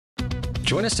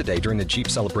Join us today during the Jeep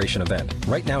Celebration event.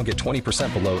 Right now, get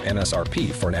 20% below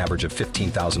MSRP for an average of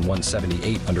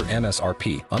 $15,178 under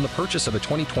MSRP on the purchase of a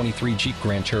 2023 Jeep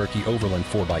Grand Cherokee Overland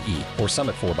 4xE or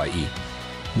Summit 4xE.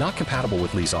 Not compatible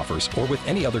with lease offers or with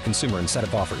any other consumer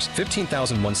incentive offers.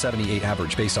 $15,178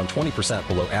 average based on 20%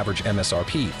 below average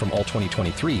MSRP from all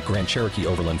 2023 Grand Cherokee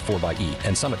Overland 4xE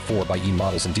and Summit 4xE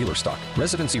models in dealer stock.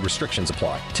 Residency restrictions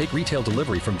apply. Take retail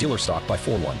delivery from dealer stock by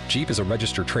 4/1. Jeep is a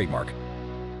registered trademark.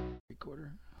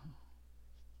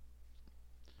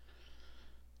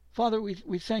 Father,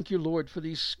 we thank you, Lord, for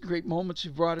these great moments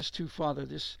you've brought us to, Father,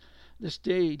 this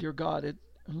day, dear God.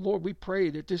 Lord, we pray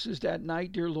that this is that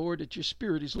night, dear Lord, that your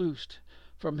Spirit is loosed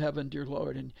from heaven, dear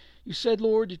Lord. And you said,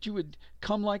 Lord, that you would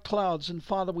come like clouds. And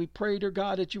Father, we pray, dear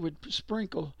God, that you would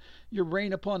sprinkle your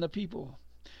rain upon the people.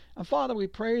 And Father, we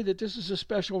pray that this is a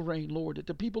special rain, Lord, that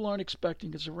the people aren't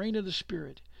expecting. It's a rain of the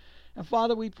Spirit. And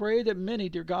Father, we pray that many,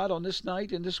 dear God, on this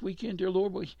night and this weekend, dear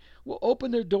Lord, will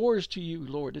open their doors to you,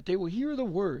 Lord, that they will hear the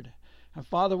word. And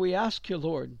Father, we ask you,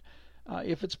 Lord,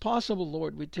 if it's possible,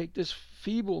 Lord, we take this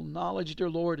feeble knowledge, dear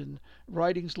Lord, and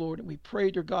writings, Lord, and we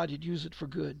pray, dear God, you'd use it for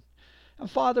good.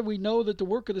 And Father, we know that the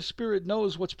work of the Spirit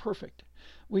knows what's perfect.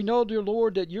 We know, dear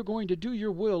Lord, that you're going to do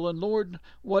your will, and Lord,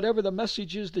 whatever the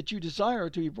message is that you desire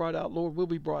to be brought out, Lord, will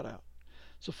be brought out.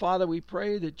 So Father, we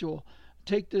pray that you'll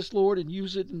take this, Lord, and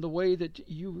use it in the way that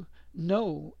you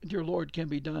know, dear Lord, can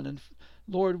be done. And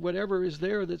Lord, whatever is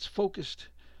there that's focused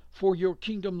for your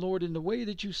kingdom, Lord, in the way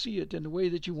that you see it, in the way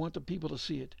that you want the people to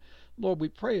see it. Lord, we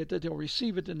pray it that they'll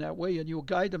receive it in that way, and you'll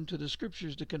guide them to the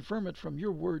scriptures to confirm it from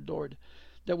your word, Lord,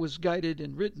 that was guided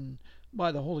and written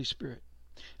by the Holy Spirit.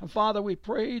 And Father, we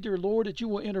pray, dear Lord, that you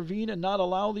will intervene and not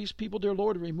allow these people, dear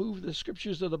Lord, to remove the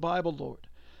scriptures of the Bible, Lord.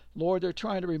 Lord, they're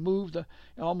trying to remove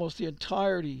almost the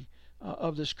entirety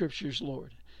of the scriptures,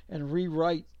 Lord, and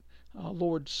rewrite,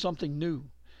 Lord, something new.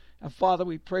 And Father,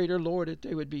 we pray, dear Lord, that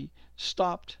they would be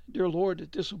stopped, dear Lord,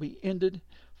 that this will be ended.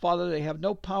 Father, they have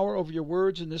no power over your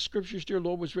words, and the scriptures, dear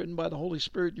Lord, was written by the Holy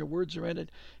Spirit, and your words are in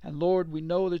it. And Lord, we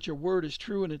know that your word is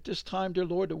true, and at this time, dear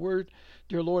Lord, the word,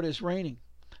 dear Lord, is reigning.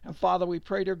 And Father, we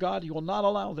pray, dear God, you will not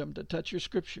allow them to touch your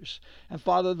scriptures. And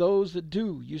Father, those that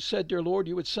do, you said, dear Lord,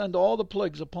 you would send all the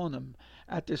plagues upon them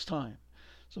at this time.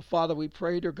 So Father, we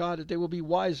pray, dear God, that they will be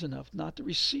wise enough not to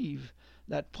receive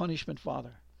that punishment,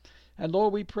 Father. And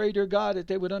Lord, we pray, dear God, that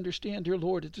they would understand, dear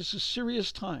Lord, that this is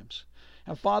serious times.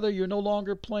 And Father, you're no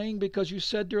longer playing, because you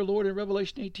said, dear Lord, in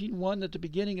Revelation 18:1, at the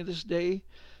beginning of this day,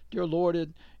 dear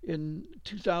Lord, in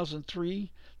 2003,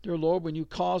 dear Lord, when you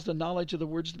caused the knowledge of the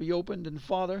words to be opened, and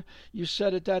Father, you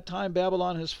said at that time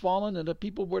Babylon has fallen and the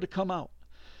people were to come out.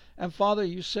 And Father,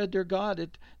 you said, dear God,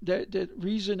 that the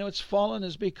reason it's fallen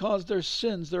is because their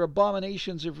sins, their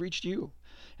abominations have reached you.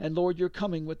 And Lord, you're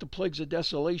coming with the plagues of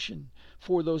desolation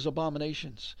for those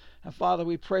abominations. And Father,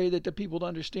 we pray that the people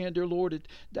understand, dear Lord,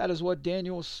 that is what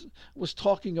Daniel was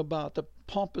talking about, the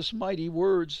pompous, mighty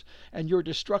words and your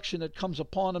destruction that comes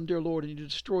upon them, dear Lord, and you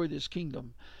destroy this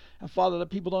kingdom. And Father, the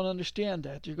people don't understand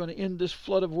that. You're going to end this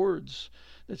flood of words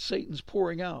that Satan's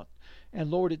pouring out.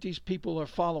 And Lord, that these people are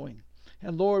following.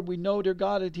 And Lord, we know, dear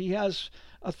God, that he has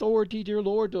authority, dear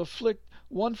Lord, to afflict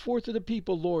 1/4 of the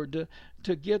people, Lord,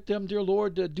 to get them, dear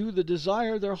Lord, to do the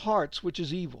desire of their hearts, which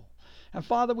is evil. And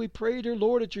Father, we pray, dear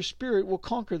Lord, that your Spirit will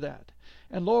conquer that.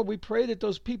 And Lord, we pray that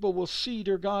those people will see,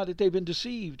 dear God, that they've been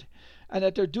deceived and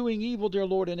that they're doing evil, dear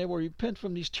Lord, and they will repent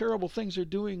from these terrible things they're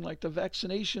doing, like the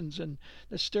vaccinations and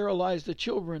the sterilize the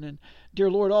children, and, dear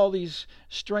Lord, all these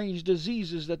strange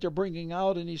diseases that they're bringing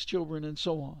out in these children and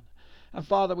so on. And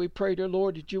Father, we pray, dear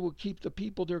Lord, that you will keep the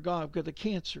people, dear God, because the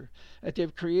cancer that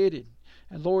they've created.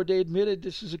 And Lord, they admitted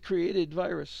this is a created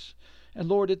virus. And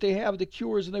Lord, that they have the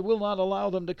cures, and they will not allow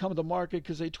them to come to the market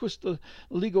because they twist the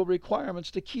legal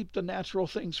requirements to keep the natural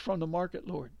things from the market,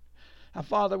 Lord. And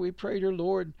Father, we pray, dear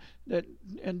Lord,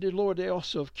 and dear Lord, they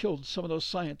also have killed some of those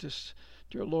scientists,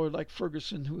 dear Lord, like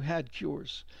Ferguson, who had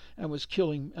cures and was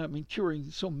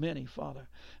curing so many, Father,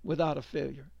 without a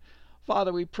failure.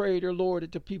 Father, we pray, dear Lord,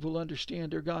 that the people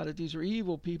understand, dear God, that these are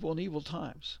evil people in evil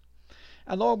times.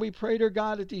 And Lord, we pray, dear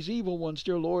God, that these evil ones,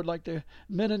 dear Lord, like the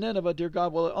men of Nineveh, dear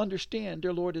God, will understand,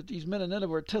 dear Lord, that these men of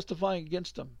Nineveh are testifying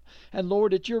against them. And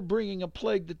Lord, that you're bringing a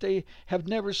plague that they have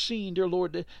never seen, dear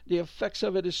Lord. The effects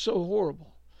of it is so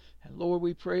horrible. And Lord,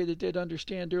 we pray that they'd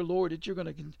understand, dear Lord, that you're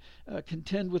going to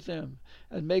contend with them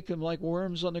and make them like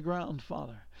worms on the ground,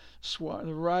 Father,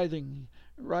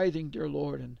 writhing, dear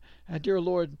Lord. And dear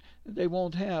Lord, they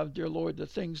won't have, dear Lord, the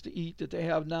things to eat that they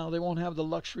have now. They won't have the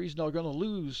luxuries, and they're going to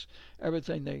lose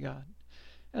everything they got.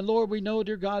 And Lord, we know,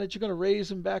 dear God, that you're going to raise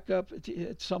them back up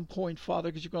at some point, Father,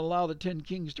 because you're going to allow the 10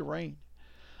 kings to reign.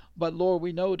 But Lord,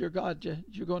 we know, dear God,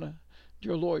 you're going to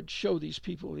dear Lord, show these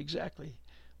people exactly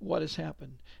what has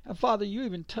happened. And Father, you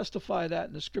even testify that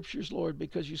in the scriptures, Lord,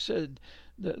 because you said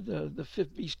the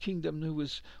fifth beast kingdom who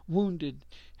was wounded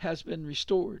has been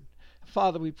restored.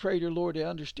 Father, we pray, dear Lord, to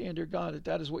understand, dear God, that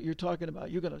that is what you're talking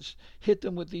about. You're going to hit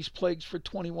them with these plagues for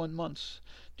 21 months.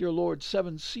 Dear Lord,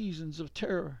 7 seasons of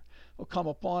terror will come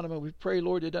upon them. And we pray,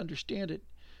 Lord, they'd understand it.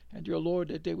 And, dear Lord,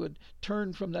 that they would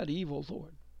turn from that evil,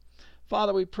 Lord.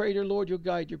 Father, we pray, dear Lord, you'll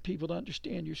guide your people to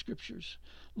understand your scriptures.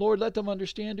 Lord, let them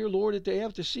understand, dear Lord, that they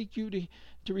have to seek you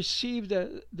to receive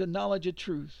the knowledge of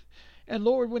truth. And,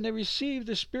 Lord, when they receive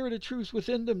the spirit of truth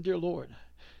within them, dear Lord,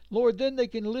 then they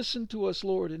can listen to us,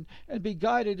 Lord, and be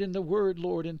guided in the word,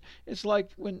 Lord. And it's like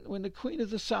when the Queen of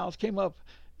the South came up,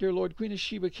 dear Lord, Queen of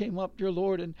Sheba came up, dear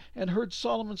Lord, and heard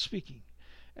Solomon speaking.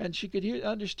 And she could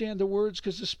understand the words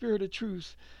because the spirit of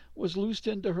truth was loosed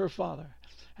into her, Father.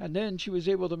 And then she was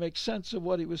able to make sense of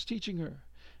what he was teaching her.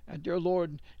 And, dear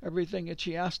Lord, everything that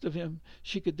she asked of him,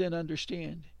 she could then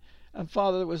understand. And,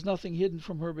 Father, there was nothing hidden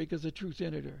from her because the truth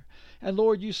entered her. And,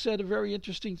 Lord, you said a very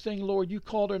interesting thing, Lord. You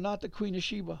called her not the Queen of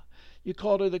Sheba. You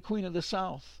called her the Queen of the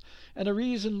South. And the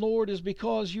reason, Lord, is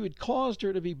because you had caused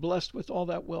her to be blessed with all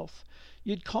that wealth.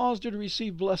 You'd caused her to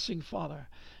receive blessing, Father.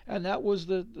 And that was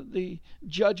the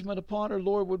judgment upon her,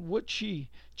 Lord. Would she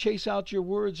chase out your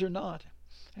words or not?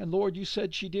 And, Lord, you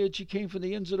said she did. She came from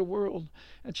the ends of the world,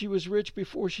 and she was rich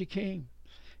before she came.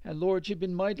 And, Lord, she'd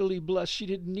been mightily blessed. She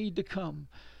didn't need to come,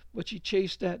 but she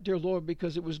chased that, dear Lord,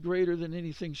 because it was greater than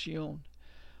anything she owned.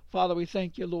 Father, we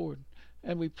thank you, Lord.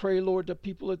 And we pray, Lord, that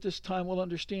people at this time will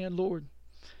understand, Lord,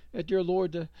 that, dear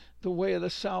Lord, the way of the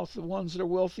South, the ones that are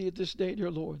wealthy at this day,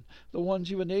 dear Lord, the ones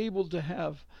you've enabled to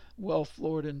have wealth,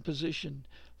 Lord, and position,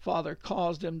 Father,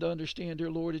 cause them to understand, dear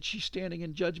Lord, that she's standing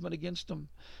in judgment against them.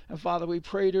 And, Father, we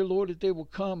pray, dear Lord, that they will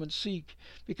come and seek.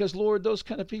 Because, Lord, those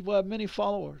kind of people have many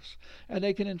followers, and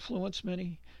they can influence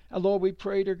many. And, Lord, we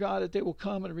pray, dear God, that they will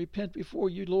come and repent before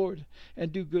you, Lord,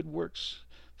 and do good works.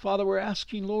 Father, we're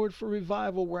asking, Lord, for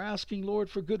revival. We're asking,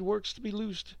 Lord, for good works to be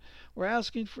loosed. We're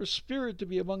asking for spirit to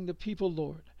be among the people,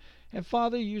 Lord. And,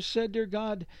 Father, you said, dear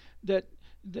God, that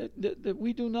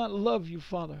we do not love you,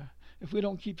 Father, if we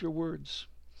don't keep your words.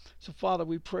 So, Father,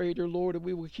 we pray, dear Lord, that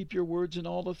we will keep your words in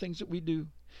all the things that we do.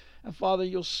 And, Father,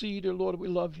 you'll see, dear Lord, we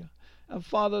love you. And,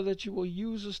 Father, that you will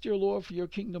use us, dear Lord, for your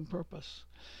kingdom purpose.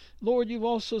 Lord, you've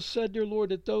also said, dear Lord,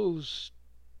 that those,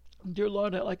 dear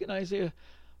Lord, like in Isaiah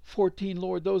 14,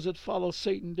 Lord, those that follow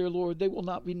Satan, dear Lord, they will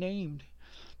not be named.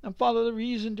 And, Father, the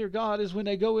reason, dear God, is when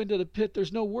they go into the pit,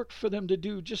 there's no work for them to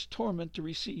do, just torment to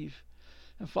receive.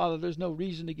 And, Father, there's no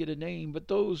reason to get a name. But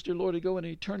those, dear Lord, who go in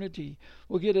eternity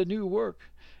will get a new work.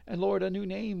 And, Lord, a new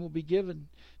name will be given.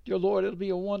 Dear Lord, it'll be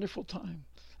a wonderful time.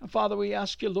 And, Father, we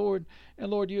ask you, Lord, and,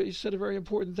 Lord, you said a very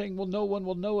important thing. Well, no one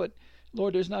will know it.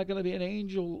 Lord, there's not going to be an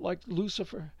angel like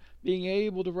Lucifer being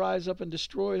able to rise up and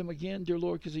destroy them again, dear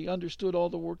Lord, because he understood all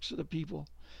the works of the people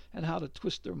and how to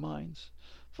twist their minds.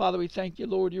 Father, we thank you,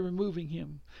 Lord, you're removing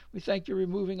him. We thank you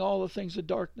removing all the things of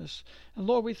darkness. And,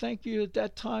 Lord, we thank you at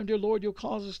that time, dear Lord, you'll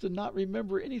cause us to not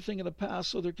remember anything in the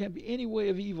past so there can't be any way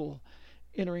of evil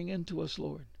entering into us,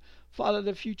 Lord. Father,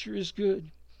 the future is good.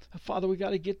 Father, we got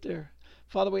to get there.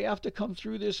 Father, we have to come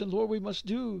through this. And, Lord, we must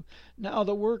do now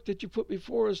the work that you put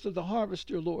before us to the harvest,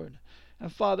 dear Lord.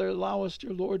 And, Father, allow us,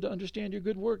 dear Lord, to understand your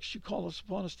good works you call us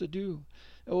upon us to do.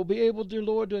 And we'll be able, dear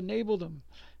Lord, to enable them.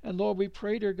 And, Lord, we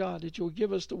pray, dear God, that you'll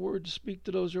give us the word to speak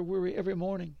to those who are weary every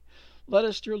morning. Let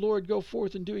us, dear Lord, go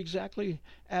forth and do exactly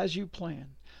as you plan.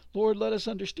 Lord, let us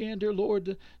understand, dear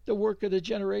Lord, the work of the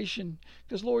generation.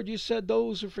 Because, Lord, you said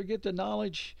those who forget the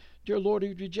knowledge, dear Lord,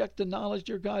 who reject the knowledge,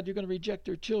 dear God, you're going to reject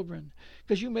their children.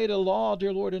 Because you made a law,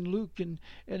 dear Lord, in Luke and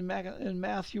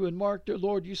Matthew and Mark, dear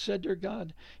Lord, you said, dear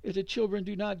God, if the children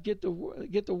do not get the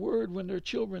word when they're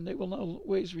children, they will not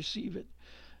always receive it.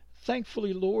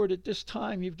 Thankfully, Lord, at this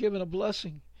time you've given a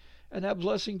blessing. And that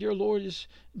blessing, dear Lord, is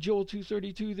Joel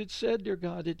 2:32 that said, dear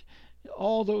God, that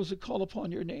all those that call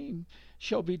upon your name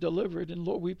shall be delivered. And,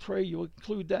 Lord, we pray you'll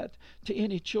include that to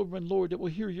any children, Lord, that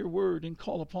will hear your word and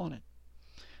call upon it.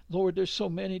 Lord, there's so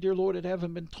many, dear Lord, that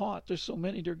haven't been taught. There's so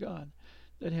many, dear God,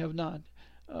 that have not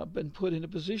been put in a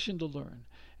position to learn.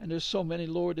 And there's so many,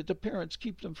 Lord, that the parents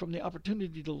keep them from the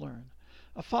opportunity to learn.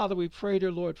 Father, we pray,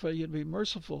 dear Lord, for you to be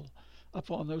merciful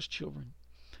upon those children.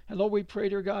 And, Lord, we pray,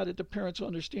 dear God, that the parents will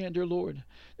understand, dear Lord,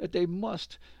 that they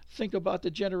must think about the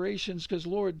generations, because,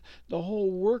 Lord, the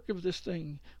whole work of this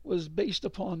thing was based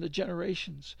upon the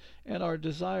generations and our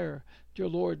desire, dear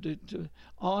Lord, to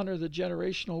honor the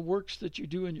generational works that you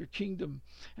do in your kingdom,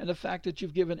 and the fact that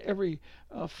you've given every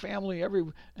family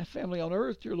on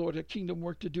earth, dear Lord, a kingdom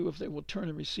work to do if they will turn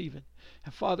and receive it.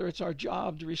 And Father, it's our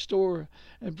job to restore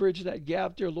and bridge that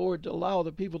gap, dear Lord, to allow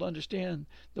the people to understand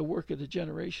the work of the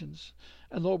generations.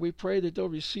 And Lord, we pray that they'll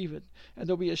receive it and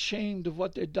they'll be ashamed of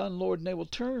what they've done, Lord, and they will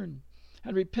turn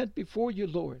and repent before you,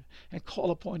 Lord, and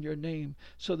call upon your name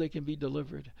so they can be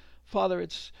delivered. Father,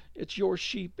 it's your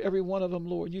sheep, every one of them,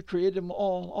 Lord. You created them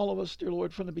all of us, dear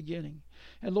Lord, from the beginning.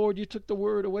 And Lord, you took the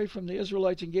word away from the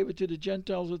Israelites and gave it to the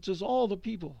Gentiles. It says all the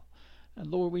people.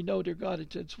 And Lord, we know, dear God,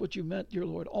 it's what you meant, dear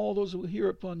Lord. All those who will hear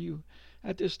upon you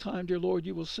at this time, dear Lord,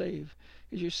 you will save.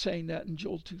 As you're saying that in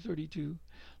Joel 2:32.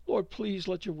 Lord, please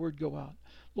let your word go out.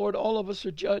 Lord, all of us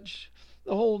are judged.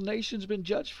 The whole nation's been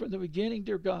judged from the beginning,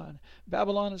 dear God.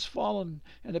 Babylon has fallen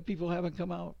and the people haven't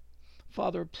come out.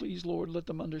 Father, please, Lord, let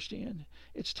them understand.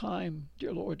 It's time,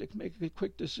 dear Lord, to make a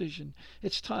quick decision.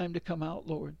 It's time to come out,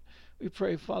 Lord. We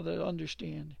pray, Father, to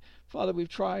understand. Father, we've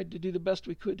tried to do the best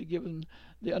we could to give them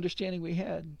the understanding we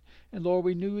had. And Lord,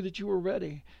 we knew that you were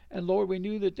ready. And Lord, we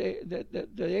knew that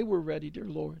they were ready, dear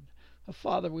Lord.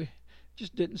 Father, we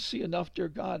just didn't see enough, dear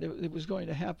God, it was going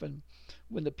to happen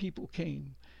when the people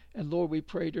came. And Lord, we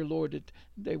pray, dear Lord, that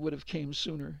they would have came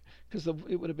sooner, because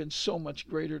it would have been so much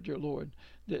greater, dear Lord,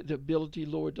 the ability,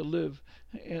 Lord, to live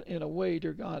in a way,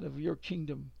 dear God, of your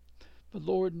kingdom. But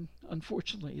Lord,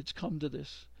 unfortunately, it's come to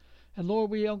this. And Lord,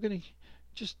 we are going to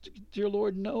just, dear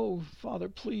Lord, know, Father,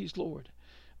 please, Lord.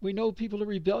 We know people are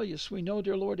rebellious. We know,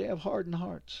 dear Lord, they have hardened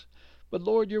hearts. But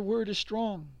Lord, your word is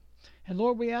strong. And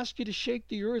Lord, we ask you to shake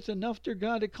the earth enough, dear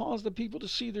God, to cause the people to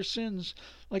see their sins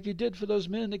like you did for those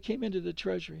men that came into the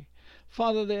treasury.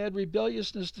 Father, they had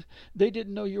rebelliousness. They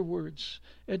didn't know your words.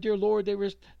 And dear Lord, they were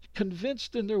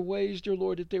convinced in their ways, dear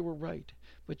Lord, that they were right.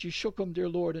 But you shook them, dear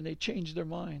Lord, and they changed their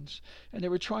minds. And they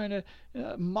were trying to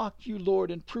mock you,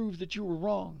 Lord, and prove that you were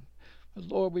wrong. But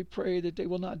Lord, we pray that they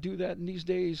will not do that in these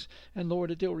days. And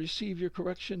Lord, that they'll receive your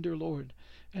correction, dear Lord.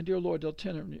 And dear Lord, they'll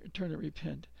turn and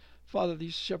repent. Father,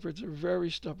 these shepherds are very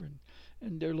stubborn.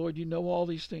 And dear Lord, you know all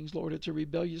these things, Lord. It's a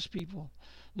rebellious people.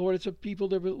 Lord, it's a people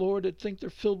that, Lord, that think they're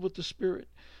filled with the Spirit.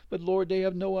 But Lord, they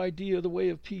have no idea of the way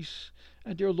of peace.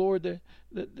 And dear Lord,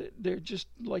 they're just,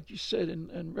 like you said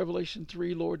in Revelation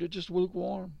 3, Lord, they're just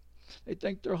lukewarm. They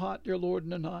think they're hot, dear Lord,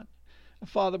 and they're not. And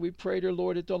Father, we pray, dear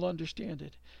Lord, that they'll understand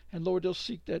it. And Lord, they'll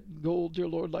seek that gold, dear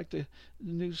Lord, like the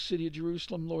new city of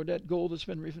Jerusalem, Lord, that gold that's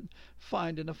been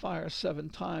refined in the fire 7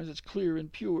 times. It's clear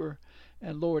and pure.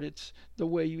 And Lord, it's the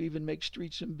way you even make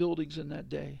streets and buildings in that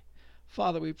day.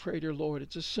 Father, we pray, dear Lord,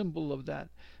 it's a symbol of that,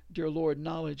 dear Lord,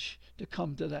 knowledge to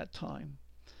come to that time.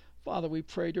 Father, we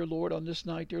pray, dear Lord, on this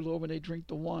night, dear Lord, when they drink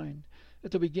the wine,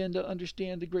 that they'll begin to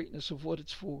understand the greatness of what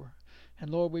it's for. And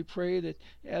Lord, we pray that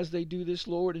as they do this,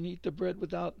 Lord, and eat the bread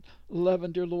without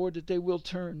leaven, dear Lord, that they will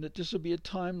turn, that this will be a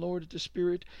time, Lord, that the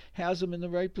Spirit has them in the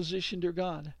right position, dear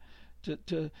God,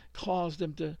 to cause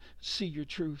them to see your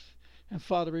truth. And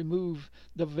Father, remove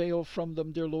the veil from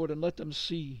them, dear Lord, and let them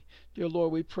see. Dear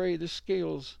Lord, we pray the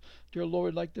scales, dear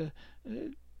Lord,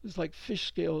 it's like fish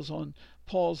scales on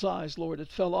Paul's eyes, Lord,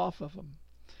 that fell off of him.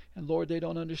 And Lord, they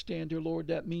don't understand, dear Lord,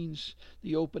 that means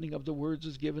the opening of the words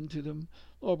is given to them.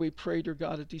 Lord, we pray, dear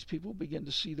God, that these people begin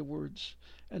to see the words,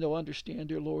 and they'll understand,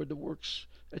 dear Lord, the works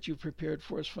that you've prepared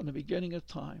for us from the beginning of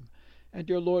time. And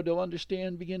dear Lord, they'll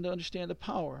begin to understand the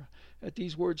power that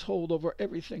these words hold over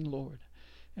everything, Lord.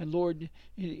 And Lord,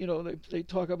 you know, they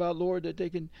talk about, Lord, that they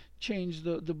can change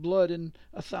the blood in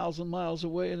 1,000 miles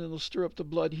away, and it'll stir up the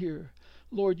blood here.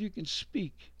 Lord, you can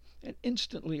speak, and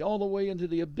instantly, all the way into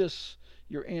the abyss,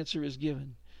 your answer is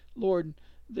given. Lord,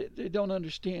 they don't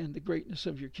understand the greatness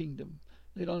of your kingdom.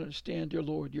 They don't understand, dear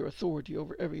Lord, your authority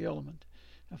over every element.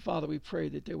 And Father, we pray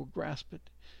that they will grasp it.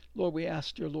 Lord, we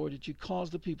ask, dear Lord, that you cause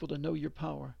the people to know your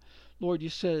power. Lord, you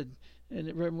said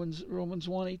in Romans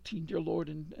 1:18, dear Lord,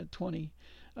 and 20,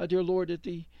 dear Lord, that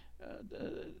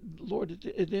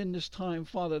in this time,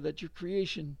 Father, that your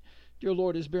creation, dear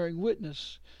Lord, is bearing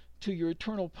witness to your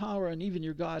eternal power and even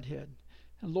your Godhead.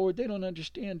 And Lord, they don't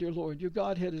understand, dear Lord, your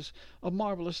Godhead is a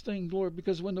marvelous thing, Lord,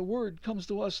 because when the word comes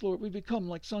to us, Lord, we become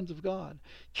like sons of God,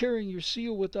 carrying your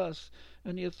seal with us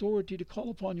and the authority to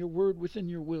call upon your word within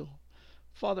your will.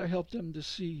 Father, help them to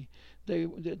see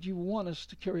that you want us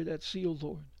to carry that seal,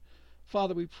 Lord.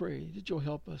 Father, we pray that you'll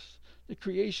help us. The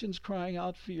creation's crying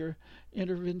out for your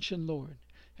intervention, Lord.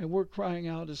 And we're crying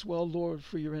out as well, Lord,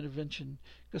 for your intervention,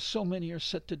 because so many are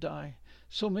set to die.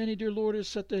 So many, dear Lord, are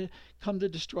set to come to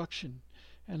destruction.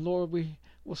 And Lord, we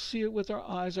We'll see it with our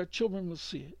eyes. Our children will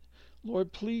see it.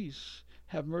 Lord, please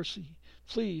have mercy.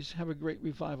 Please have a great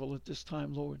revival at this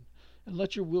time, Lord. And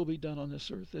let your will be done on this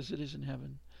earth as it is in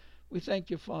heaven. We thank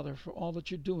you, Father, for all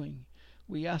that you're doing.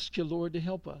 We ask you, Lord, to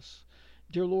help us.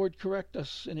 Dear Lord, correct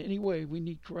us in any way we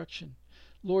need correction.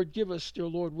 Lord, give us, dear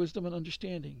Lord, wisdom and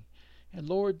understanding. And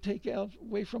Lord, take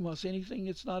away from us anything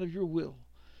that's not of your will.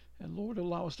 And Lord,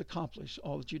 allow us to accomplish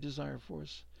all that you desire for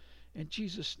us. In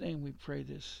Jesus' name we pray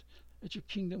this. Let your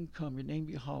kingdom come, your name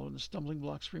be hallowed, and the stumbling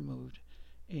blocks removed.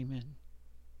 Amen.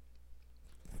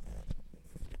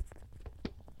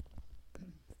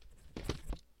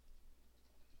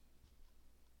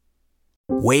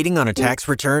 Waiting on a tax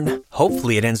return?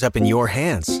 Hopefully it ends up in your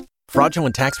hands.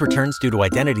 Fraudulent tax returns due to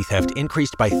identity theft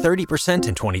increased by 30%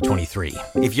 in 2023.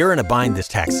 If you're in a bind this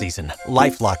tax season,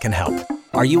 LifeLock can help.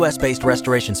 Our U.S.-based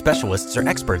restoration specialists are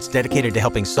experts dedicated to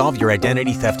helping solve your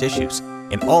identity theft issues.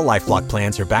 And all LifeLock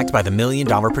plans are backed by the $1 Million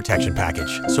Protection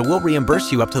Package. So we'll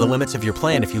reimburse you up to the limits of your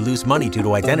plan if you lose money due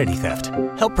to identity theft.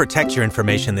 Help protect your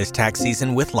information this tax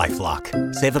season with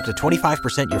LifeLock. Save up to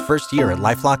 25% your first year at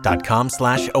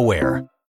LifeLock.com/aware.